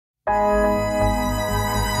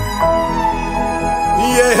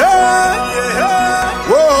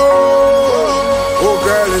Whoa. Oh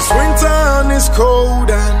girl, it's winter and it's cold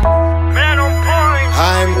and Man on point.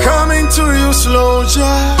 I'm coming to you slow,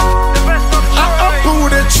 yeah. The best of I pull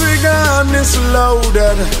the trigger and it's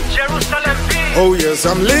loaded. Jerusalem beat. Oh yes,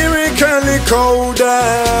 I'm lyrically coded.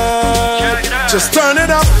 Just turn it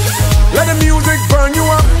up, let the music burn you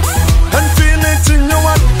up, and feel it in your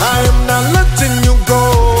heart. I am not letting you go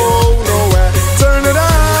nowhere. Turn it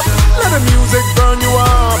up, let the music burn you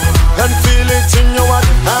up, and feel it in your heart.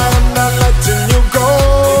 I am not letting you go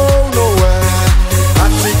nowhere. I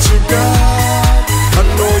teach you God, I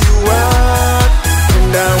know you are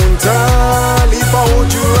downtown. If I hold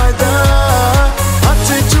you right there, I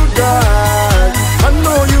teach you God, I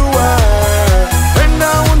know you are, and I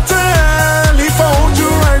won't tell if I hold you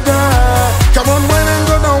right there. Come on, when and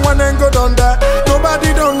go down, when and go down there.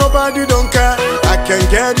 Nobody don't care. I can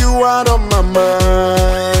get you out of my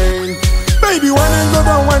mind. Baby, when and go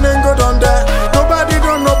down there. Nobody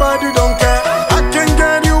don't care. I can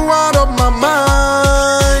get you out of my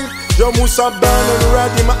mind. Yo, Musa Ben and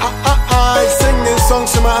ready my singing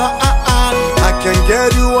songs to my I can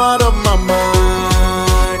get you out of my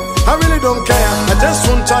mind. I really don't care. I just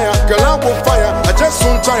won't tire. Girl, I will fire. I just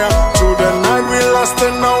won't tire. Through the night we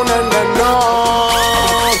lasting on and on.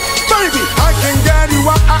 Baby, I can get you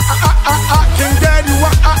out. I can get you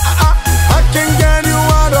out. I can get you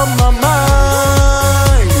out of my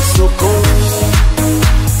mind. It's so cold,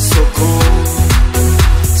 so cold,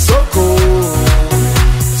 so cold,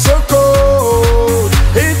 so cold.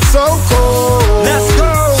 It's so cold. Let's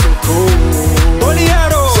go. So cold.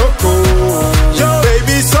 Boliero. So cold. Yo.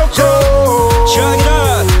 Baby, so cold. Check it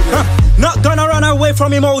out. Not gonna run away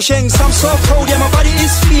from emotions. I'm so cold, yeah, my body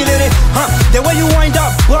is feeling it. The way you wind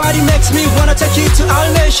up, body makes me wanna take you to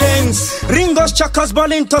all nations. Ringos, Chakas,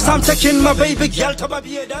 Bolintos, I'm taking my baby girl to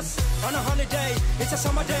Barbados on a holiday. It's a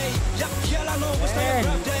summer day. Yeah, girl, I know it's not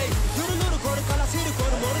your birthday. You don't know the code, I see the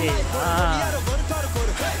code, more like code.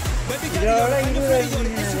 Baby girl, you're free,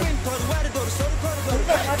 it's winter, wear the door, so the code,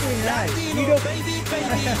 Latino, baby,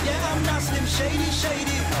 yeah, I'm not slim,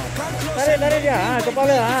 shady. Come close,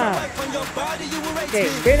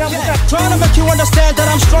 trying to make you understand that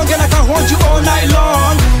I'm strong and I can hold you all night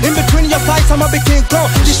long. In between your thighs, I'm a big king crow,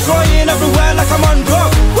 destroying everywhere like I'm on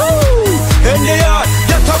rock. Woo! In the yard,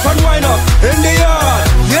 get up and wind up. In the yard,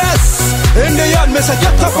 yes. In the yard, miss,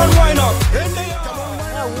 get up and wind up. In the yard.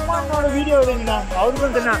 Woman not a video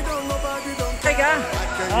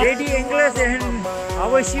lady English and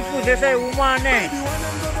our shifu, they say woman name.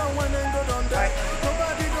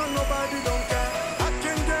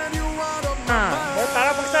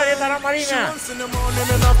 Tara paksa dia tara marinya. In the morning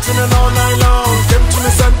and afternoon all night long. Came to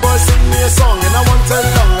me, said boy, sing me a song, and I want tell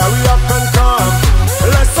long. Hurry up and come,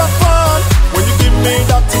 let's have fun. When you give me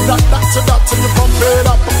that, and you pump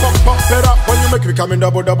it up. When you make me come in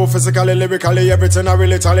double, physically, lyrically, everything I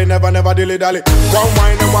really tally, never dilly dally. One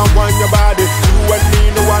wine and one wine your body. You and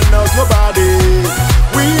me, no one else, nobody.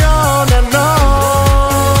 We on and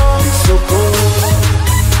on. It's so cool,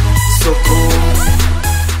 so cool.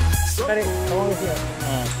 Tarik, tolong isi ya.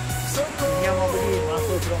 Yang mau beli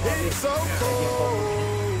masuk ke rumah beli. So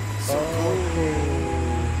cold,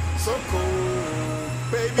 so cold,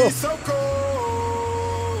 baby, so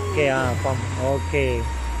cold. Okay, pam. Okay.